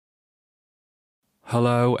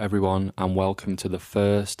Hello, everyone, and welcome to the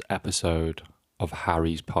first episode of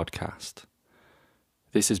Harry's podcast.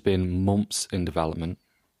 This has been months in development,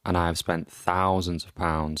 and I have spent thousands of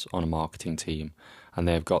pounds on a marketing team, and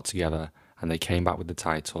they have got together and they came back with the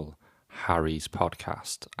title Harry's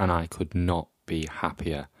Podcast, and I could not be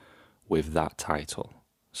happier with that title.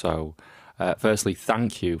 So, firstly,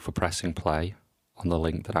 thank you for pressing play on the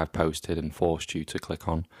link that I've posted and forced you to click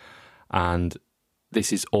on, and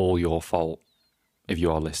this is all your fault if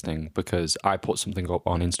you are listening, because I put something up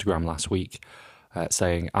on Instagram last week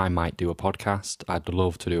saying I might do a podcast. I'd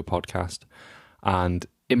love to do a podcast. And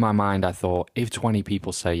in my mind, I thought, if 20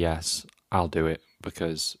 people say yes, I'll do it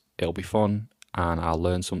because it'll be fun and I'll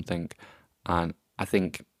learn something. And I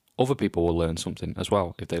think other people will learn something as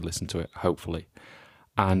well if they listen to it, hopefully.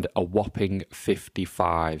 And a whopping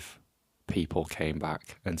 55 people came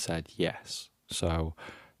back and said yes. So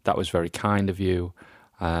that was very kind of you.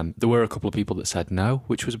 There were a couple of people that said no,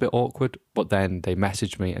 which was a bit awkward, but then they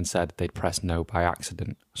messaged me and said they'd pressed no by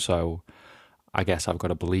accident. So I guess I've got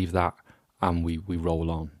to believe that, and we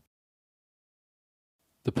roll on.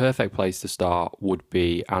 The perfect place to start would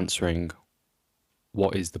be answering,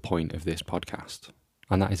 what is the point of this podcast?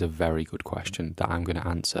 And that is a very good question that I'm going to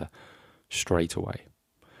answer straight away.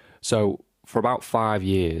 So for about 5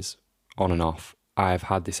 years, on and off, I've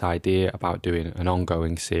had this idea about doing an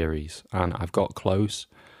ongoing series, and I've got close.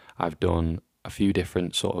 I've done a few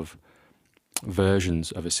different sort of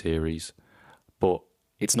versions of a series, but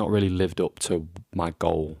it's not really lived up to my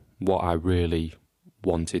goal, what I really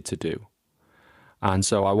wanted to do. And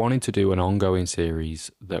so I wanted to do an ongoing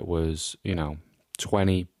series that was,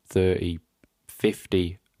 20, 30,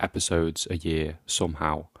 50 episodes a year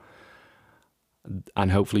somehow,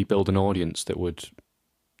 and hopefully build an audience that would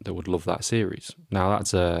love that series. Now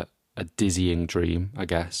that's a dizzying dream, I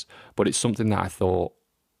guess, but it's something that I thought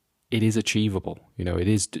it is achievable. It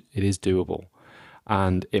is doable,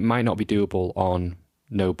 and it might not be doable on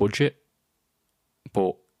no budget,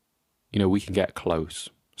 but we can get close.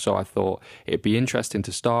 So I thought it'd be interesting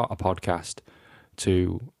to start a podcast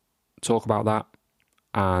to talk about that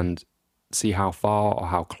and see how far or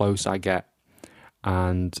how close I get,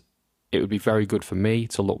 and it would be very good for me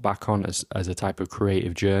to look back on as a type of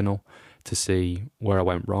creative journal to see where I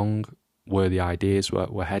went wrong, where the ideas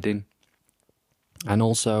were heading. And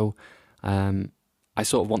also, I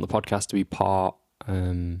sort of want the podcast to be part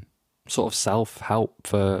sort of self-help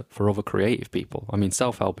for other creative people. I mean,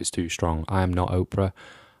 self-help is too strong. I am not Oprah.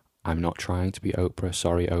 I'm not trying to be Oprah.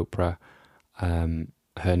 Sorry, Oprah.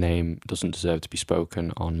 Her name doesn't deserve to be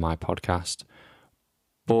spoken on my podcast.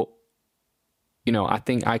 But I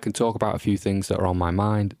think I can talk about a few things that are on my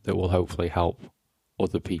mind that will hopefully help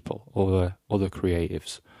other people, other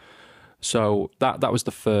creatives. So that was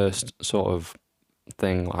the first sort of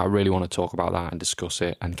thing. I really want to talk about that and discuss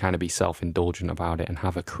it and kind of be self-indulgent about it and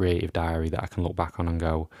have a creative diary that I can look back on and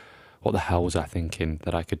go, what the hell was I thinking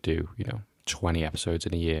that I could do, 20 episodes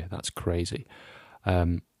in a year? That's crazy.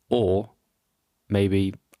 Or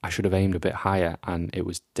maybe I should have aimed a bit higher and it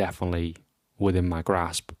was definitely within my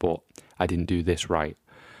grasp, but I didn't do this right.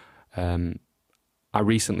 I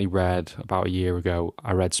recently read, about a year ago,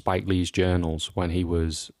 I read Spike Lee's journals when he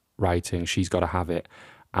was writing She's Gotta Have It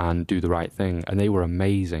and Do the Right Thing, and they were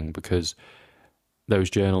amazing because those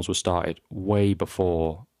journals were started way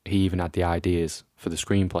before he even had the ideas for the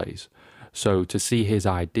screenplays. So to see his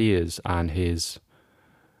ideas and his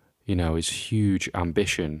huge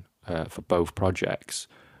ambition for both projects,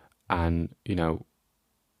 and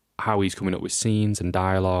how he's coming up with scenes and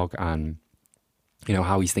dialogue, and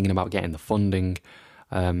how he's thinking about getting the funding,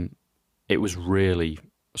 it was really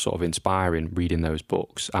sort of inspiring reading those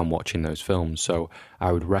books and watching those films. So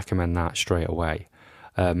I would recommend that straight away.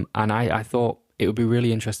 And I thought it would be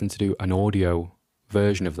really interesting to do an audio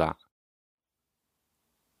version of that.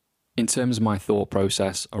 In terms of my thought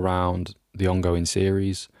process around the ongoing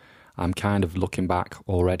series, I'm kind of looking back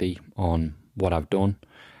already on what I've done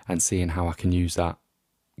and seeing how I can use that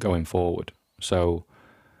going forward. So,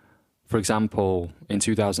 for example, in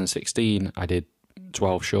 2016, I did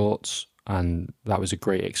 12 shorts, and that was a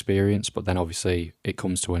great experience. But then, obviously, it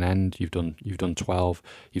comes to an end. You've done 12.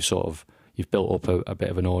 You've built up a bit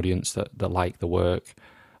of an audience that like the work.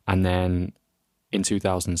 And then in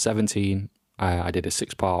 2017, I did a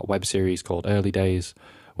 6-part web series called Early Days,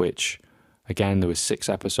 which, again, there was 6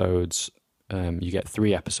 episodes. You get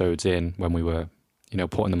 3 episodes in when we were,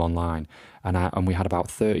 putting them online, and we had about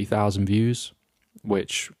 30,000 views,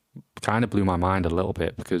 which kind of blew my mind a little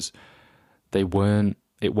bit because it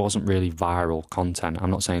wasn't really viral content.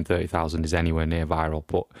 I'm not saying 30,000 is anywhere near viral,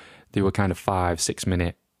 but they were kind of 5-6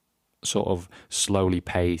 minute sort of slowly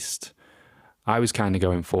paced I was kind of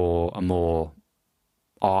going for a more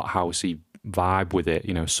art housey vibe with it,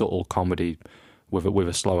 subtle comedy with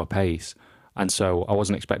a slower pace. And so I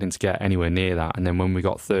wasn't expecting to get anywhere near that. And then when we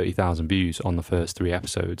got 30,000 views on the first 3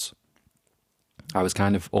 episodes, I was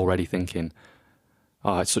kind of already thinking,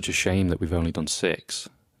 oh, it's such a shame that we've only done 6,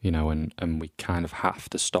 and we kind of have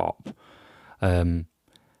to stop. And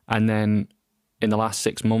then in the last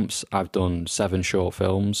 6 months, I've done 7 short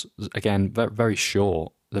films. Again, very, very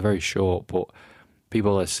short. They're very short, but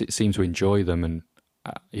people seem to enjoy them. And,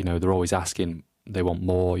 they're always asking, they want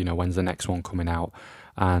more, when's the next one coming out?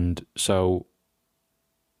 And so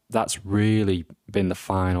that's really been the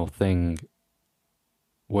final thing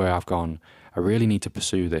where I've gone, I really need to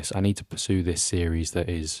pursue this. I need to pursue this series that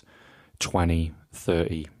is 20,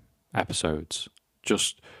 30 episodes.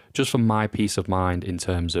 Just for my peace of mind in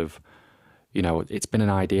terms of, it's been an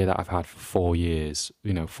idea that I've had for 4 years,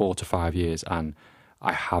 4 to 5 years, and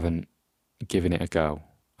I haven't given it a go.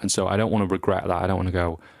 And so I don't want to regret that. I don't want to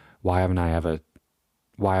go, why haven't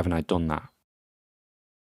I done that?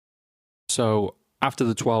 So after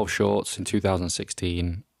the 12 shorts in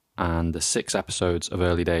 2016 and the 6 episodes of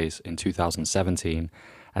Early Days in 2017,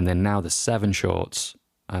 and then now the 7 shorts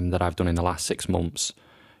that I've done in the last 6 months,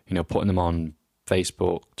 putting them on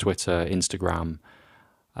Facebook, Twitter, Instagram,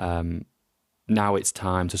 now it's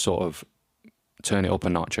time to sort of turn it up a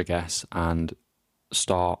notch, I guess, and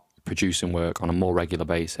start producing work on a more regular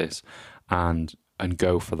basis and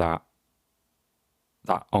go for that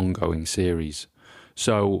ongoing series.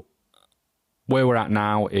 So where we're at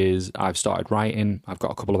now is I've started writing. I've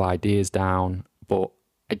got a couple of ideas down, but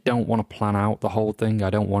I don't want to plan out the whole thing. I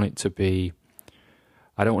don't want to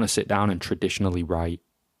sit down and traditionally write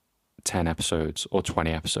 10 episodes or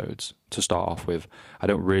 20 episodes to start off with. I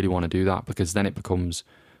don't really want to do that, because then it becomes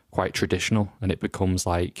quite traditional and it becomes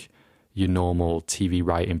like your normal TV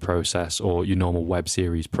writing process or your normal web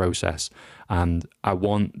series process. And I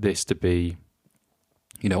want this to be,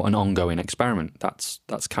 an ongoing experiment.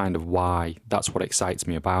 That's kind of why, that's what excites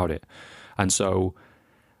me about it. And so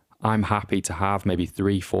I'm happy to have maybe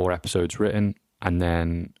 3-4 episodes written and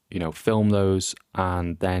then, film those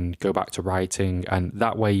and then go back to writing. And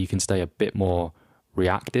that way you can stay a bit more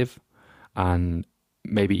reactive and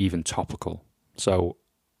maybe even topical. So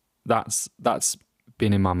that's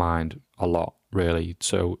been in my mind a lot, really.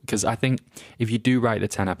 So, because I think if you do write the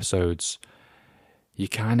 10 episodes,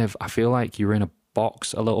 I feel like you're in a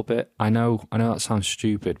box a little bit. I know that sounds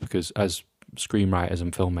stupid, because as screenwriters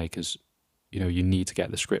and filmmakers, you need to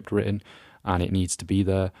get the script written and it needs to be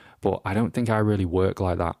there. But I don't think I really work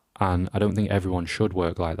like that. And I don't think everyone should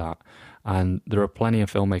work like that. And there are plenty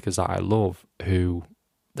of filmmakers that I love who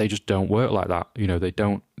they just don't work like that. They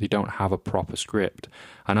don't have a proper script.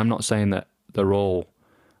 And I'm not saying that they're all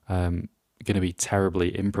going to be terribly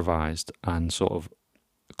improvised and sort of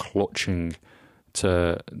clutching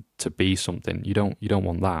to be something. You don't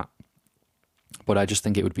want that. But I just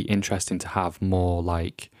think it would be interesting to have more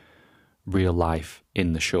like real life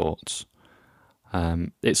in the shorts.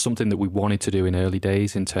 It's something that we wanted to do in Early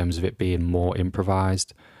Days in terms of it being more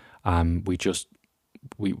improvised. We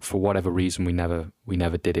for whatever reason we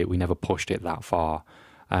never did it. We never pushed it that far.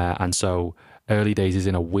 And so Early Days is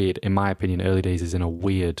in my opinion, Early Days is in a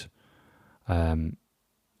weird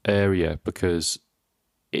area, because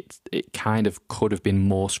it kind of could have been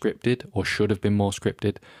more scripted or should have been more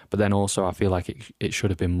scripted, but then also I feel like it should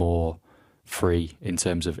have been more free in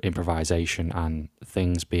terms of improvisation and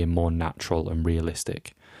things being more natural and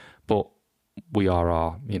realistic. But we are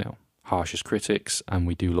our, harshest critics, and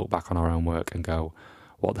we do look back on our own work and go,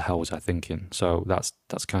 what the hell was I thinking? So that's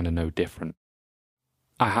kind of no different.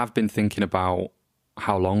 I have been thinking about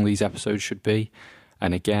how long these episodes should be,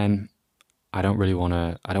 and again, I don't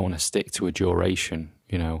want to stick to a duration.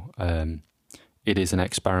 It is an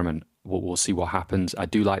experiment. We'll see what happens. I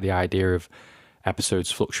do like the idea of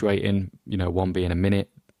episodes fluctuating, one being a minute,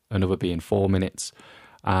 another being 4 minutes.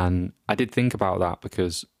 And I did think about that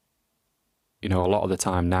because, a lot of the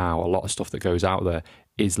time now, a lot of stuff that goes out there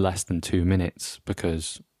is less than 2 minutes,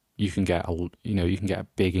 because you can get a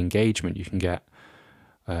big engagement. You can get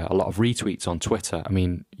a lot of retweets on Twitter. I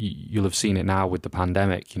mean, you'll have seen it now with the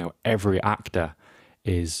pandemic. Every actor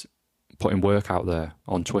is putting work out there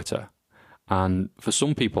on Twitter. And for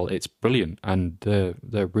some people, it's brilliant and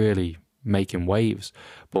they're really making waves.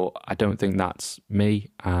 But I don't think that's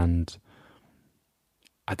me. And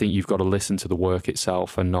I think you've got to listen to the work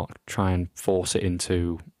itself and not try and force it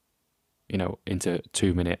into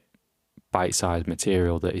 2-minute bite-sized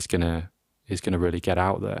material that is gonna really get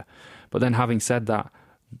out there. But then having said that,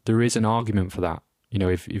 there is an argument for that.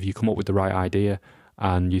 If you come up with the right idea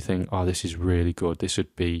and you think, oh, this is really good, this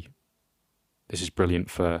would be this is brilliant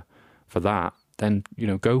for that, then,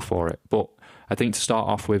 go for it. But I think to start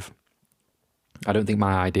off with, I don't think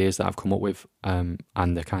my ideas that I've come up with and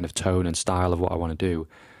the kind of tone and style of what I want to do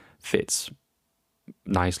fits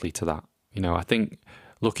nicely to that. I think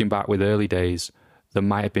looking back with early days, there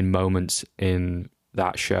might have been moments in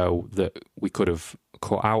that show that we could have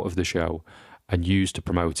cut out of the show and used to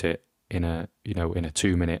promote it in a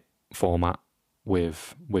 2-minute format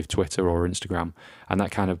with Twitter or Instagram, and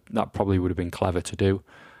that probably would have been clever to do.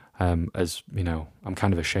 As I'm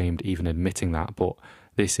kind of ashamed even admitting that, but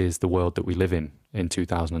this is the world that we live in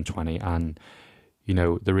 2020, and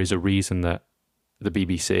there is a reason that the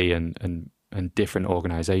BBC and different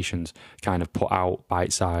organisations kind of put out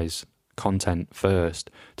bite-sized content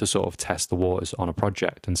first to sort of test the waters on a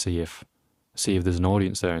project and see if there's an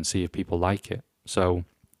audience there and see if people like it. So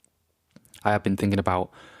I have been thinking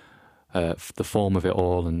about the form of it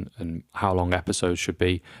all and how long episodes should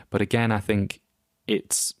be. But again, I think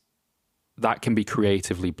that can be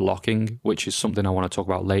creatively blocking, which is something I want to talk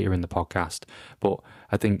about later in the podcast. But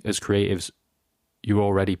I think as creatives, you're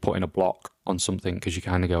already putting a block on something because you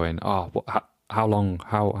kind of go in, how long,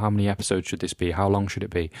 how many episodes should this be? How long should it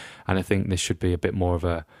be? And I think this should be a bit more of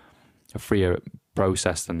a freer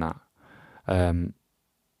process than that.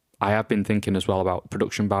 I have been thinking as well about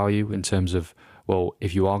production value in terms of, well,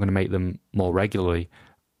 if you are going to make them more regularly,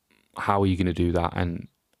 how are you going to do that and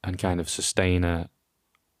kind of sustain a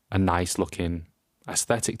nice looking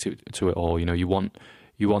aesthetic to it all? You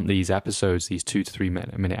want these episodes, these 2 to 3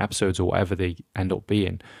 minute episodes or whatever they end up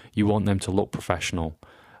being, you want them to look professional,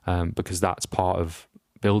 because that's part of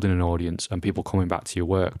building an audience and people coming back to your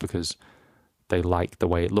work because they like the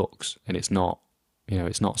way it looks and it's not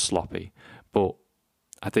sloppy. But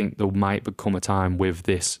I think there might become a time with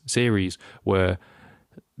this series where,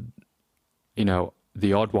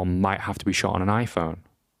 the odd one might have to be shot on an iPhone.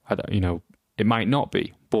 It might not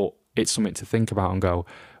be, but it's something to think about and go,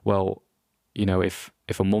 well, if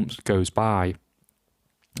a month goes by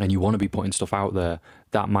and you want to be putting stuff out there,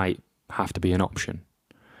 that might have to be an option.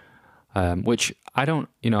 Which I'm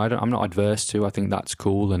not adverse to. I think that's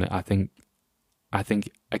cool. And I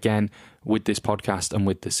think again, with this podcast and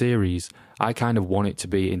with the series, I kind of want it to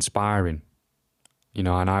be inspiring, and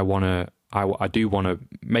I do want to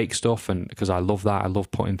make stuff, and because I love that, I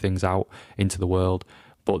love putting things out into the world.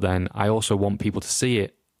 But then I also want people to see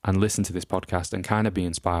it and listen to this podcast and kind of be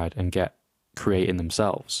inspired and get creating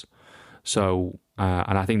themselves. So,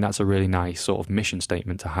 and I think that's a really nice sort of mission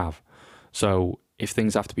statement to have. So if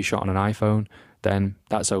things have to be shot on an iPhone, then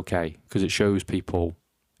that's okay, because it shows people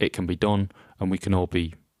it can be done and we can all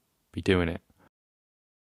be doing it.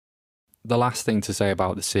 The last thing to say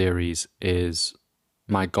about the series is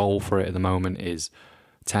my goal for it at the moment is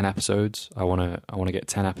 10 episodes. I want to get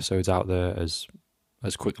 10 episodes out there as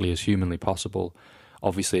quickly as humanly possible.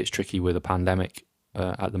 Obviously, it's tricky with a pandemic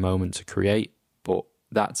at the moment to create, but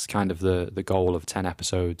that's kind of the goal of 10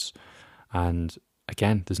 episodes. And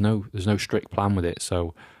again, there's no strict plan with it,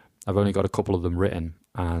 so I've only got a couple of them written,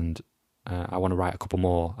 and I want to write a couple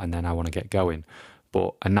more, and then I want to get going.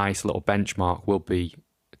 But a nice little benchmark will be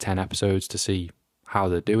 10 episodes to see how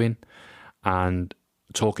they're doing, and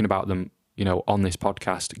talking about them, on this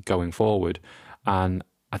podcast going forward. And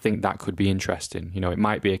I think that could be interesting. It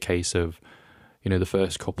might be a case of, the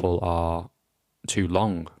first couple are too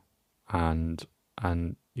long, and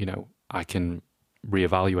I can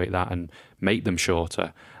reevaluate that and make them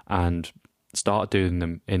shorter and start doing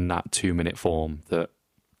them in that 2-minute form that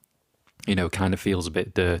kind of feels a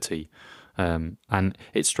bit dirty. And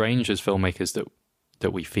it's strange as filmmakers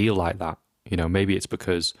that we feel like that. Maybe it's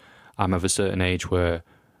because I'm of a certain age where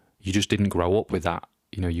you just didn't grow up with that.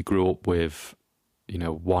 You grew up with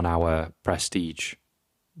 1 hour prestige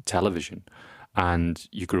television, and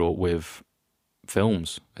you grew up with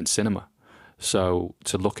films and cinema. So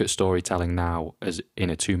to look at storytelling now as in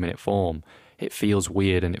a 2-minute form, it feels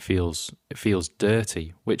weird and it feels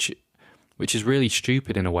dirty, which is really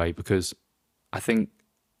stupid in a way, because I think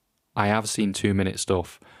I have seen 2-minute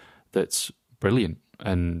stuff that's brilliant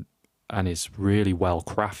and is really well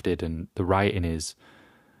crafted, and the writing is,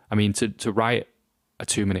 to write a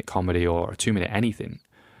 2-minute comedy or a 2-minute anything,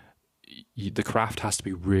 the craft has to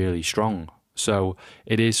be really strong. So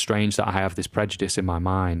it is strange that I have this prejudice in my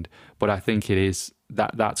mind, but I think it is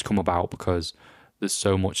that's come about because there's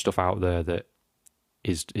so much stuff out there that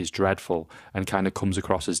is dreadful and kind of comes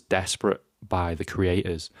across as desperate by the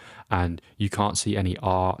creators, and you can't see any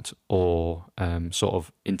art or sort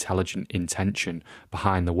of intelligent intention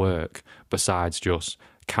behind the work besides just,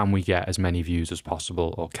 can we get as many views as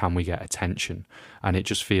possible, or can we get attention? And it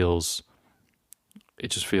just feels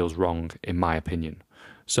wrong in my opinion.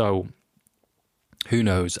 So who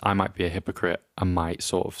knows, I might be a hypocrite and might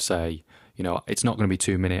sort of say, it's not going to be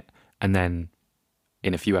 2 minute. And then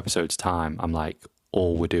in a few episodes' time, I'm like,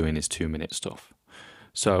 all we're doing is 2 minute stuff.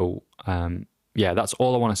 So, that's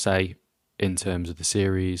all I want to say in terms of the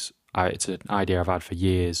series. It's an idea I've had for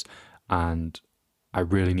years, and I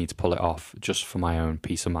really need to pull it off just for my own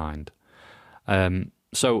peace of mind.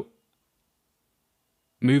 So,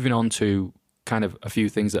 moving on to kind of a few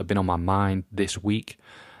things that have been on my mind this week.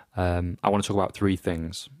 I want to talk about 3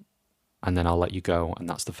 things, and then I'll let you go. And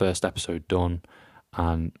that's the first episode done,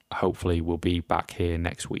 and hopefully we'll be back here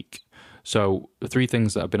next week. So the 3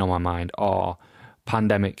 things that have been on my mind are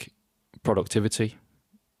pandemic productivity.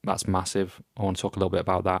 That's massive. I want to talk a little bit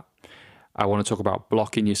about that. I want to talk about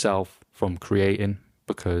blocking yourself from creating,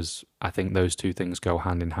 because I think those 2 things go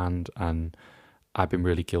hand in hand, and I've been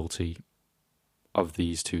really guilty of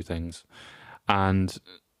these 2 things. And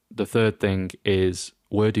the third thing is,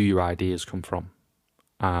 where do your ideas come from?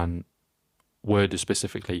 And where do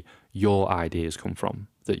specifically your ideas come from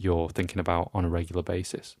that you're thinking about on a regular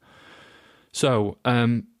basis? So,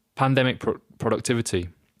 pandemic productivity.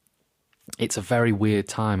 It's a very weird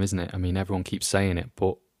time, isn't it? I mean, everyone keeps saying it,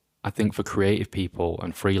 but I think for creative people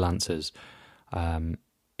and freelancers,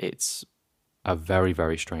 it's a very,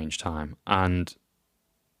 very strange time. And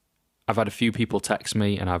I've had a few people text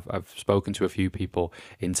me, and I've spoken to a few people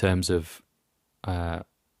in terms of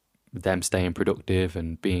them staying productive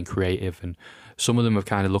and being creative, and some of them are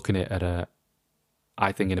kind of looking at it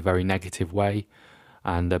I think in a very negative way,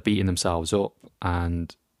 and they're beating themselves up.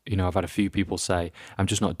 And I've had a few people say, I'm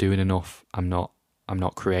just not doing enough, I'm not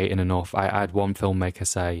creating enough. I had one filmmaker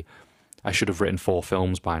say I should have written 4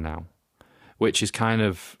 films by now, which is kind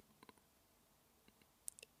of,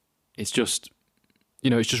 it's just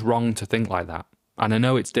wrong to think like that. And I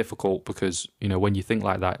know it's difficult because, when you think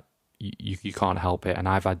like that, you can't help it. And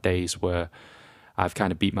I've had days where I've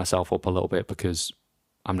kind of beat myself up a little bit because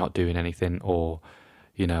I'm not doing anything, or,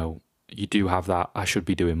 you do have that, I should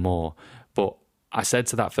be doing more. But I said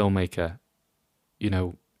to that filmmaker,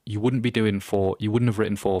 you wouldn't have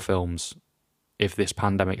written 4 films if this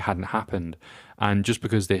pandemic hadn't happened. And just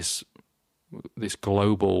because this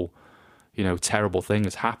global, terrible thing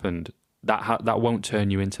has happened, that won't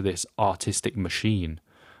turn you into this artistic machine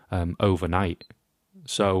overnight.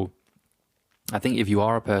 So I think if you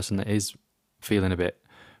are a person that is feeling a bit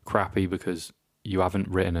crappy because you haven't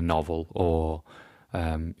written a novel or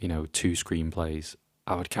 2 screenplays,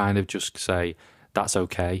 I would kind of just say that's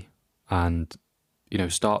okay, and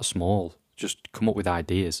start small. Just come up with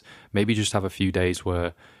ideas. Maybe just have a few days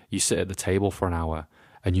where you sit at the table for an hour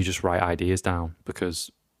and you just write ideas down,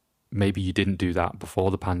 because maybe you didn't do that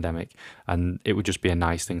before the pandemic, and it would just be a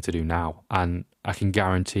nice thing to do now. And I can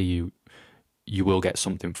guarantee you will get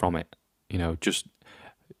something from it. Just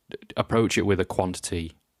approach it with a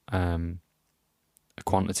quantity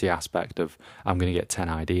aspect of, I'm going to get 10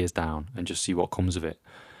 ideas down, and just see what comes of it.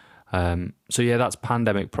 So yeah, that's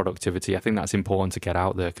pandemic productivity. I think that's important to get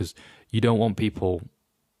out there, because you don't want people,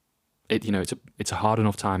 it's a hard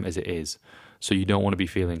enough time as it is. So you don't want to be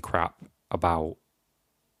feeling crap about,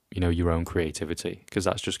 your own creativity, because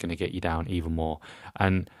that's just going to get you down even more.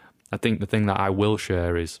 And I think the thing that I will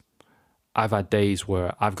share is, I've had days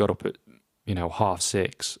where I've got up at,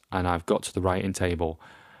 6:30, and I've got to the writing table,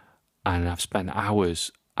 and I've spent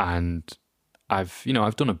hours, and I've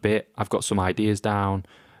done a bit. I've got some ideas down,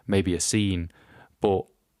 maybe a scene, but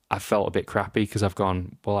I felt a bit crappy because I've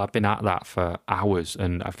gone, well, I've been at that for hours,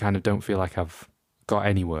 and I kind of don't feel like I've got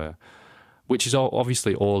anywhere, which is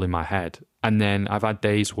obviously all in my head. And then I've had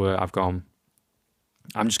days where I've gone,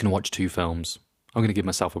 I'm just going to watch 2 films. I'm going to give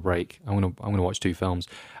myself a break. I'm going to watch 2 films.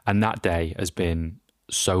 And that day has been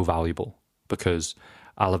so valuable, because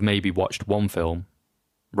I'll have maybe watched 1 film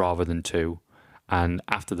rather than 2. And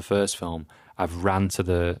after the first film, I've ran to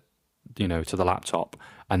the laptop,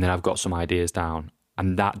 and then I've got some ideas down.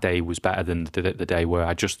 And that day was better than the day where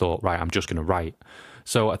I just thought, right, I'm just going to write.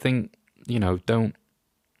 So I think,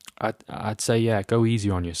 I'd say, yeah, go easy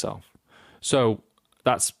on yourself. So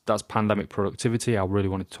that's pandemic productivity. I really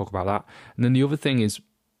wanted to talk about that. And then the other thing is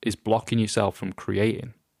blocking yourself from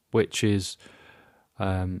creating, which is,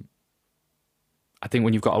 I think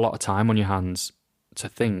when you've got a lot of time on your hands to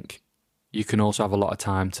think, you can also have a lot of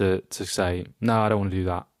time to say, no, I don't want to do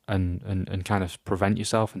that, and kind of prevent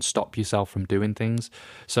yourself and stop yourself from doing things.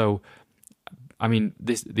 So, I mean,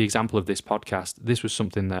 the example of this podcast, this was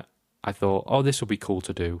something that I thought, oh, this will be cool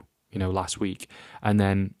to do, last week. And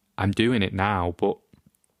then I'm doing it now, but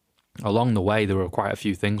along the way, there were quite a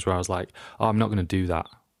few things where I was like, oh, I'm not going to do that.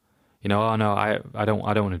 Oh no, I don't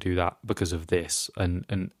want to do that because of this.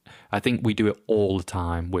 And I think we do it all the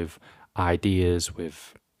time with ideas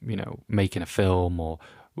with, making a film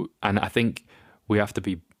and I think we have to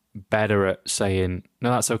be better at saying, no,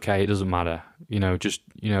 that's okay, it doesn't matter. Not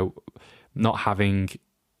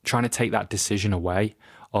trying to take that decision away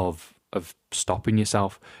of stopping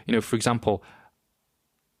yourself. For example,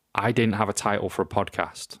 I didn't have a title for a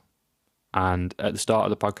podcast. And at the start of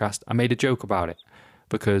the podcast, I made a joke about it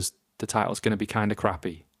because the title's going to be kind of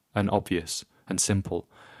crappy and obvious and simple.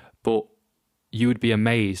 But you would be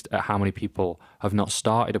amazed at how many people have not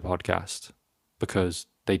started a podcast because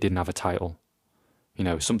they didn't have a title.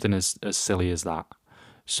 Something as silly as that.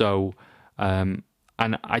 So, and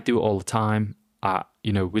I do it all the time.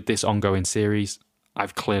 With this ongoing series,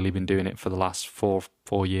 I've clearly been doing it for the last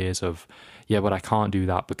four years but I can't do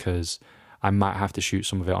that because I might have to shoot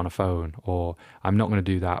some of it on a phone, or I'm not going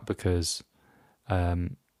to do that because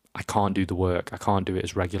I can't do the work. I can't do it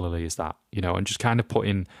as regularly as that, and just kind of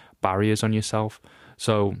putting barriers on yourself.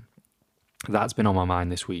 So that's been on my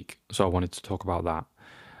mind this week. So I wanted to talk about that.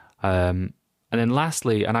 And then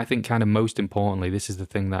lastly, and I think kind of most importantly, this is the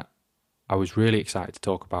thing that I was really excited to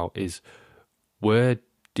talk about, is where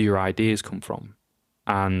do your ideas come from?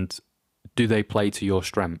 And do they play to your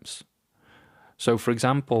strengths? So, for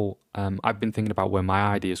example, I've been thinking about where my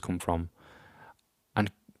ideas come from, and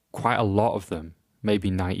quite a lot of them, maybe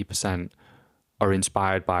 90%, are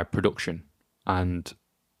inspired by production. And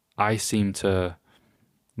my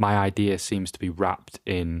idea seems to be wrapped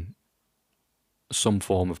in some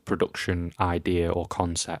form of production idea or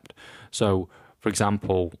concept. So, for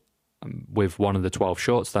example, with one of the 12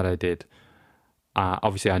 shorts that I did,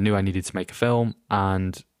 obviously I knew I needed to make a film,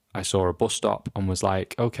 and I saw a bus stop and was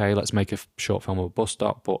like, okay, let's make a short film of a bus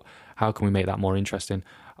stop, but how can we make that more interesting?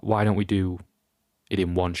 Why don't we do it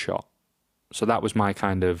in one shot? So that was my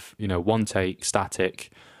kind of, one take,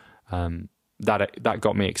 static. That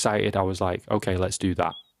got me excited. I was like, okay, let's do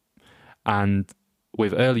that. And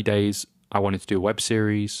with Early Days, I wanted to do a web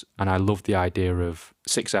series, and I loved the idea of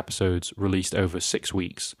 6 episodes released over 6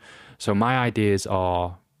 weeks. So my ideas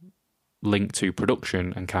are linked to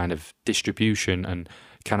production and kind of distribution, and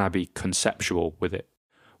can I be conceptual with it?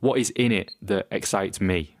 What is in it that excites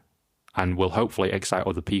me and will hopefully excite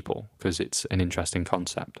other people because it's an interesting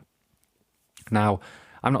concept? Now,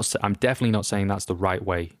 I'm definitely not saying that's the right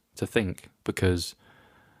way to think, because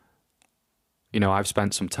I've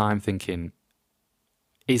spent some time thinking,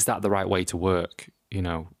 is that the right way to work?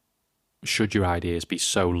 Should your ideas be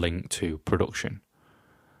so linked to production?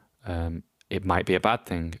 It might be a bad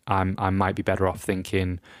thing. I might be better off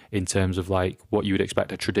thinking in terms of like what you would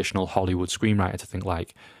expect a traditional Hollywood screenwriter to think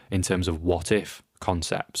like, in terms of what if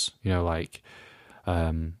concepts.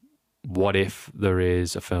 What if there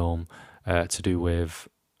is a film to do with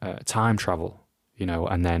time travel?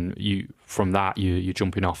 And then from that you're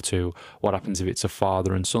jumping off to what happens if it's a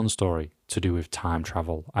father and son story to do with time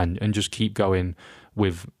travel, and just keep going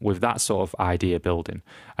with that sort of idea building.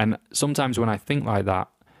 And sometimes when I think like that,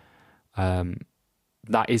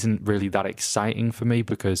 that isn't really that exciting for me,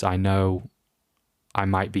 because I know I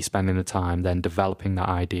might be spending the time then developing that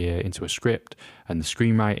idea into a script and the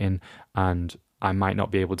screenwriting, and I might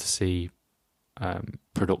not be able to see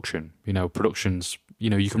production. Productions,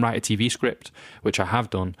 you can write a TV script, which I have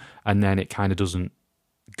done, and then it kind of doesn't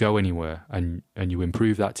go anywhere, and you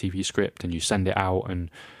improve that TV script and you send it out. And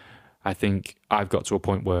I think I've got to a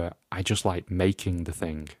point where I just like making the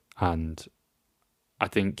thing, and I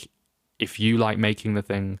think if you like making the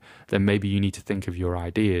thing, then maybe you need to think of your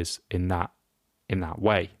ideas in that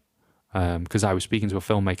way. Because I was speaking to a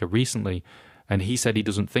filmmaker recently, and he said he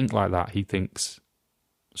doesn't think like that. He thinks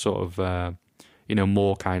sort of,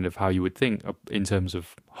 more kind of how you would think in terms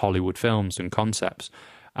of Hollywood films and concepts.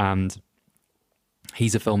 And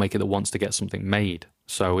he's a filmmaker that wants to get something made.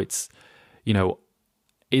 So it's,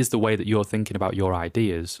 is the way that you're thinking about your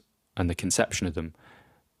ideas and the conception of them,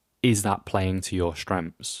 is that playing to your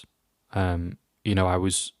strengths? I've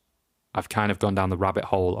kind of gone down the rabbit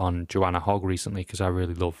hole on Joanna Hogg recently because I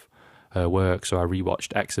really love her work. So I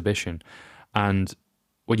rewatched Exhibition, and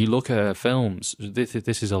when you look at her films, this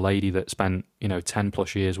is a lady that spent 10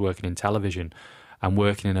 plus years working in television and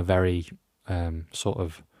working in a very sort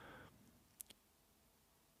of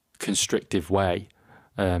constrictive way,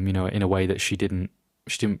 in a way that she didn't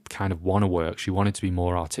kind of want to work. She wanted to be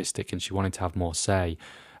more artistic and she wanted to have more say.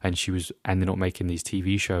 And she was ending up making these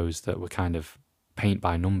TV shows that were kind of paint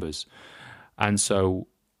by numbers. And so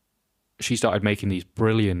she started making these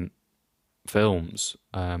brilliant films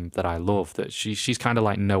that I love, that she's kind of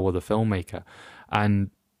like no other filmmaker. And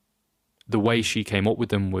the way she came up with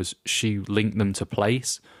them was she linked them to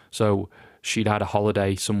place. So she'd had a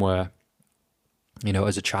holiday somewhere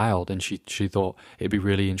as a child, and she thought it'd be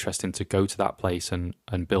really interesting to go to that place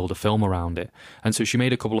and build a film around it. And so she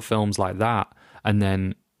made a couple of films like that, and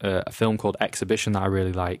then a film called Exhibition that I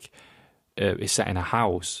really like is set in a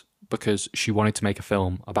house because she wanted to make a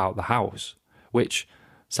film about the house, which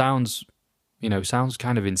sounds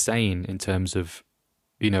kind of insane in terms of,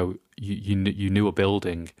 you knew a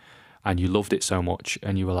building and you loved it so much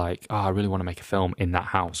and you were like, oh, I really want to make a film in that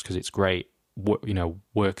house because it's great.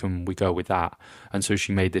 Where can we go with that? And so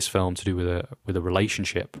she made this film to do with a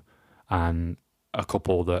relationship and a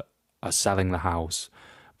couple that are selling the house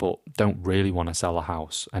but don't really want to sell a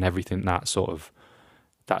house, and everything that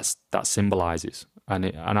symbolizes. And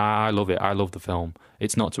I love it. I love the film.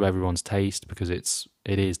 It's not to everyone's taste because it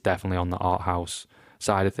is definitely on the art house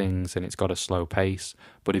side of things, and it's got a slow pace.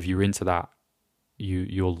 But if you're into that,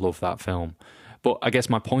 you'll love that film. But I guess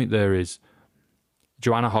my point there is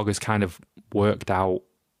Joanna Hogg has kind of worked out,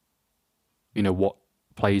 what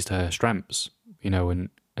plays to her strengths, and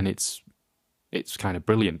it's kind of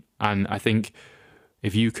brilliant. And I think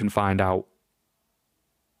if you can find out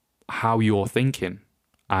how you're thinking,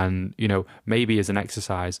 and, maybe as an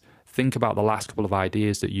exercise, think about the last couple of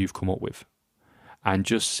ideas that you've come up with and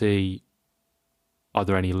just see, are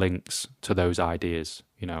there any links to those ideas?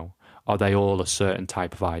 Are they all a certain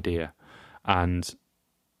type of idea? And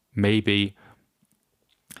maybe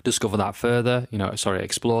discover that further,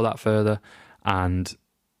 explore that further and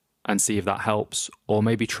see if that helps, or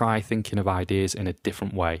maybe try thinking of ideas in a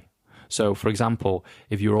different way. So, for example,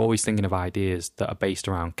 if you're always thinking of ideas that are based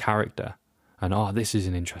around character, and, this is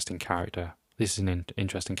an interesting character,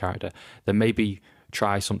 then maybe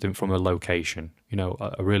try something from a location,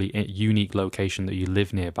 a really unique location that you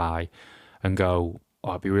live nearby, and go,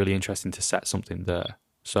 it'd be really interesting to set something there.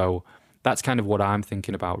 So that's kind of what I'm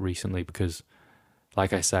thinking about recently, because,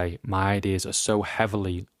 like I say, my ideas are so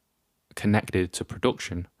heavily connected to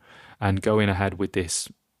production, and going ahead with this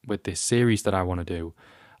series that I want to do,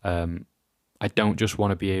 I don't just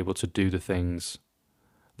want to be able to do the things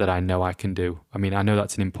that I know I can do. I mean, I know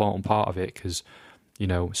that's an important part of it because,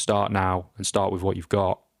 start now and start with what you've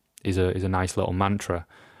got is a nice little mantra,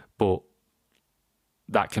 but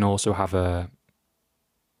that can also have a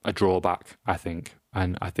drawback, I think.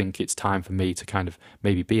 And I think it's time for me to kind of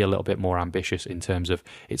maybe be a little bit more ambitious in terms of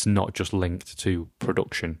it's not just linked to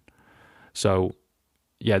production. So,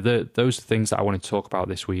 yeah, those are things that I wanted to talk about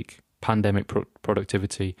this week. Pandemic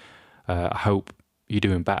productivity. I hope you're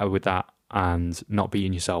doing better with that and not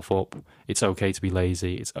beating yourself up. It's okay to be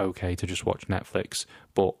lazy. It's okay to just watch Netflix.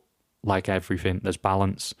 But like everything, there's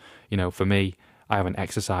balance. For me, I haven't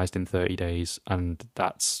exercised in 30 days, and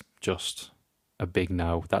that's just a big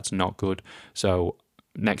no. That's not good. So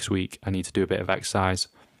next week, I need to do a bit of exercise.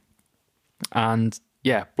 And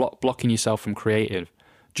yeah, blocking yourself from creative.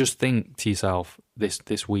 Just think to yourself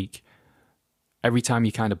this week, every time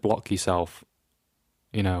you kind of block yourself,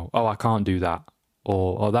 I can't do that,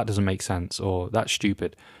 or that doesn't make sense, or that's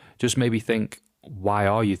stupid. Just maybe think, why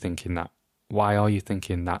are you thinking that? Why are you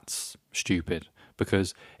thinking that's stupid?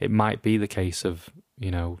 Because it might be the case of,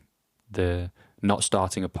 the not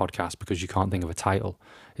starting a podcast because you can't think of a title.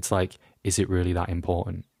 It's like, is it really that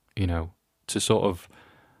important? To sort of,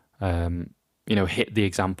 hit the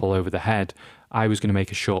example over the head. I was going to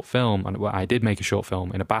make a short film, and I did make a short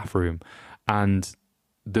film in a bathroom, and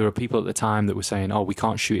there were people at the time that were saying, we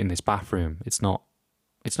can't shoot in this bathroom. It's not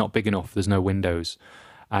big enough. There's no windows.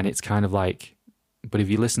 And it's kind of like, but if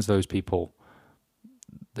you listen to those people,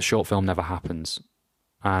 the short film never happens.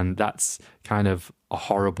 And that's kind of a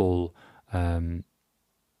horrible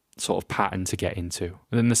sort of pattern to get into.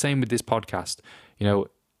 And then the same with this podcast.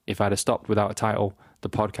 If I'd have stopped without a title, the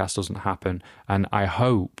podcast doesn't happen. And I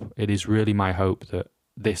hope, it is really my hope, that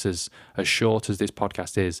this is, as short as this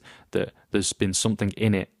podcast is, that there's been something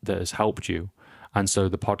in it that has helped you. And so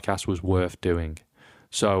the podcast was worth doing.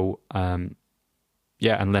 So, and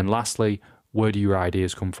then lastly, where do your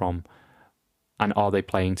ideas come from? And are they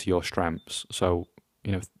playing to your strengths? So,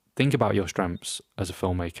 think about your strengths as a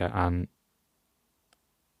filmmaker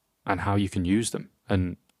and how you can use them.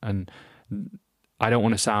 And I don't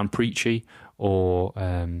want to sound preachy or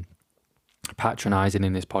patronizing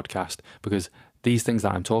in this podcast, because these things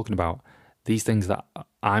that I'm talking about, these things that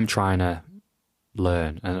I'm trying to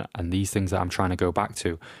learn and these things that I'm trying to go back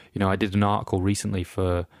to. I did an article recently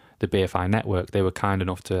for the BFI network. They were kind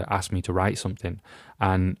enough to ask me to write something,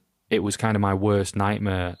 and it was kind of my worst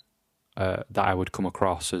nightmare that I would come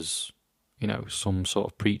across as, some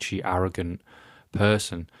sort of preachy, arrogant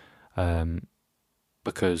person,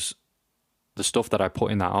 because the stuff that I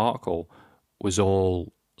put in that article was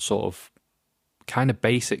all sort of kind of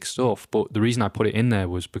basic stuff, but the reason I put it in there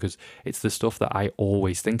was because it's the stuff that I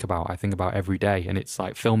always think about. I think about every day, and it's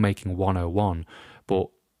like filmmaking 101, but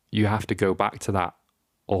you have to go back to that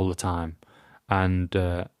all the time. And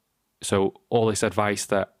so all this advice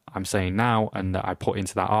that I'm saying now and that I put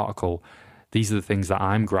into that article, these are the things that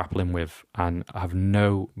I'm grappling with and have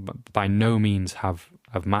by no means have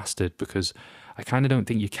mastered, because I kind of don't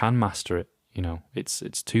think you can master it. You know, it's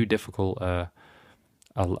too difficult a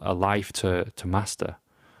life to master.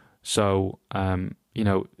 So, you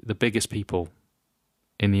know, the biggest people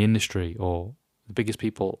in the industry or the biggest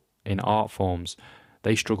people in art forms,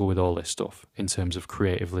 they struggle with all this stuff in terms of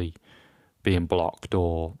creatively being blocked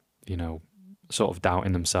or, you know, sort of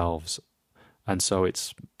doubting themselves. And so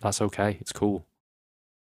that's okay. It's cool.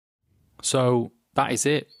 So that is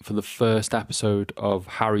it for the first episode of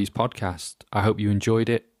Harry's podcast. I hope you enjoyed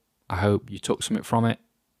it. I hope you took something from it.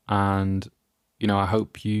 And, you know, I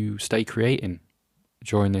hope you stay creating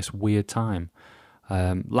during this weird time.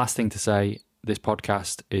 Last thing to say, this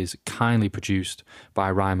podcast is kindly produced by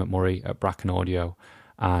Ryan McMurray at Bracken Audio,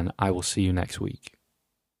 and I will see you next week.